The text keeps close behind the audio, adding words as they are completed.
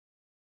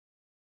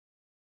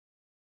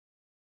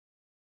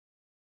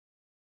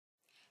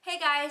Hey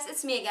guys,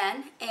 it's me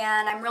again,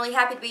 and I'm really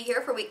happy to be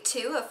here for week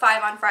 2 of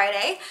 5 on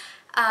Friday.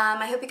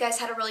 I hope you guys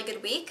had a really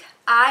good week.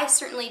 I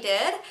certainly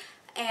did,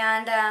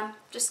 and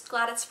just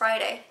glad it's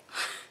Friday.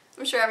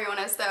 I'm sure everyone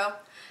is though.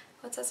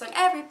 What's that song?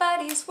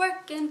 Everybody's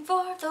working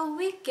for the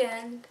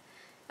weekend.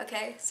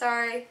 Okay,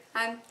 sorry.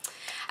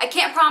 I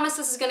can't promise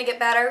this is going to get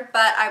better,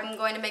 but I'm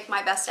going to make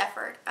my best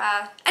effort.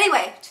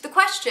 Anyway, to the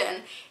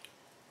question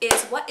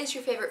is, what is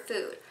your favorite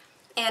food?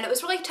 And it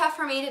was really tough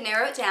for me to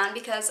narrow it down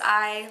because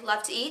I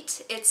love to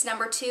eat. It's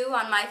number 2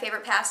 on my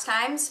favorite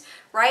pastimes,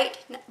 right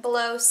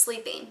below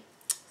sleeping.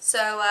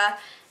 So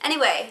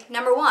anyway,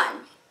 number 1,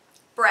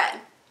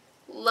 bread.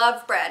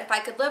 Love bread. If I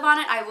could live on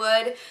it, I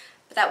would,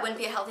 but that wouldn't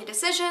be a healthy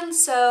decision,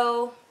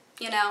 so,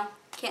 you know,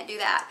 can't do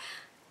that.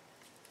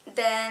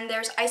 Then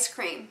there's ice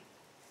cream.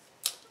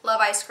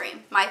 Love ice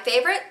cream. My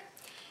favorite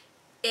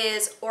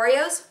is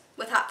Oreos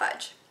with hot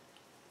fudge.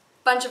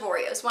 Bunch of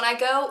Oreos. When I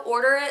go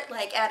order it,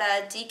 like at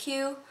a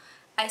DQ,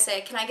 I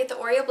say, can I get the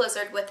Oreo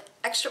Blizzard with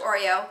extra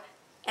Oreo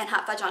and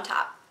hot fudge on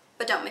top?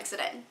 But don't mix it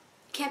in.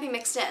 It can't be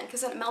mixed in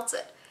because then it melts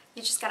it.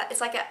 You just gotta,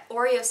 it's like an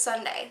Oreo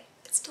sundae.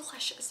 It's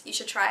delicious. You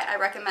should try it. I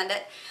recommend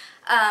it.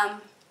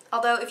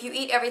 Although if you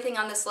eat everything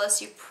on this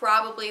list, you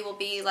probably will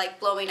be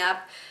like blowing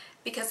up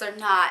because they're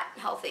not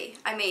healthy.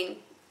 I mean,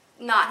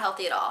 not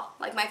healthy at all.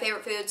 Like my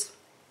favorite foods,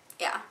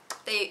 yeah,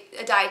 a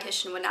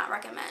dietitian would not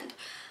recommend.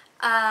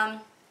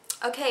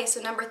 Okay,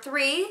 so number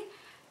 3,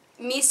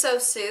 miso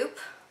soup.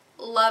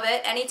 Love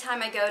it.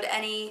 Anytime I go to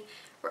any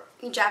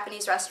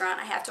Japanese restaurant,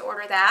 I have to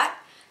order that.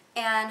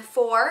 And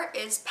 4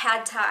 is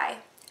pad thai.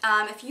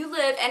 If you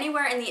live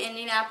anywhere in the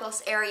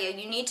Indianapolis area,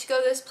 you need to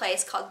go to this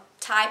place called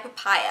Thai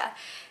Papaya.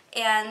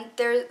 And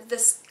there's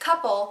this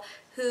couple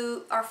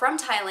who are from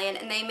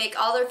Thailand, and they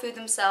make all their food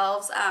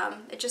themselves.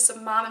 It's just a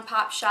mom and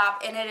pop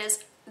shop, and it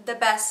is the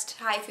best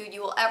Thai food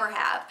you will ever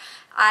have.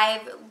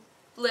 I've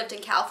lived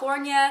in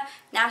California,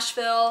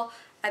 Nashville,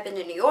 I've been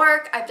to New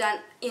York, I've done,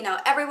 you know,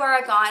 everywhere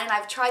I've gone, and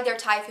I've tried their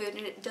Thai food,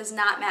 and it does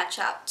not match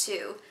up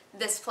to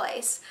this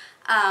place.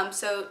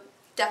 So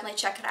definitely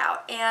check it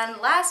out. And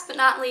last but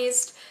not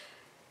least,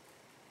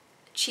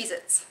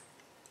 Cheez-Its.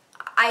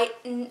 I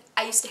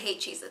used to hate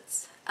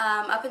Cheez-Its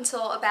up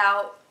until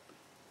about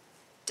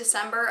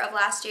December of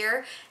last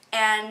year,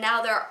 and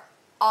now they're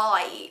all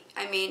I eat.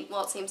 I mean,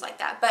 well, it seems like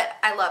that, but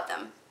I love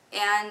them.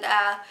 And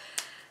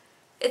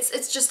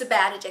it's just a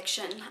bad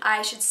addiction.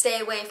 I should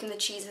stay away from the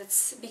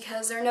Cheez-Its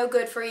because they're no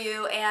good for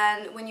you,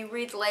 and when you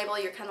read the label,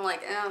 you're kind of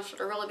like, oh, should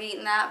I really be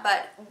eating that?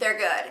 But they're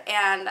good,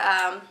 and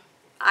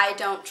I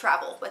don't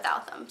travel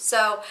without them.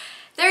 So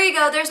there you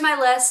go, there's my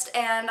list,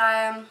 and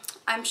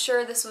I'm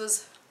sure this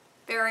was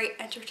very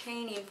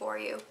entertaining for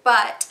you,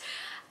 but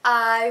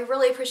I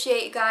really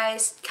appreciate you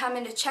guys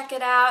coming to check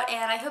it out,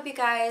 and I hope you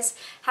guys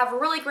have a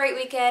really great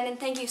weekend, and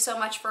thank you so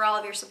much for all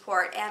of your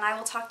support, and I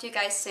will talk to you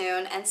guys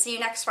soon, and see you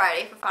next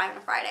Friday for 5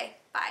 on Friday.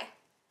 Bye.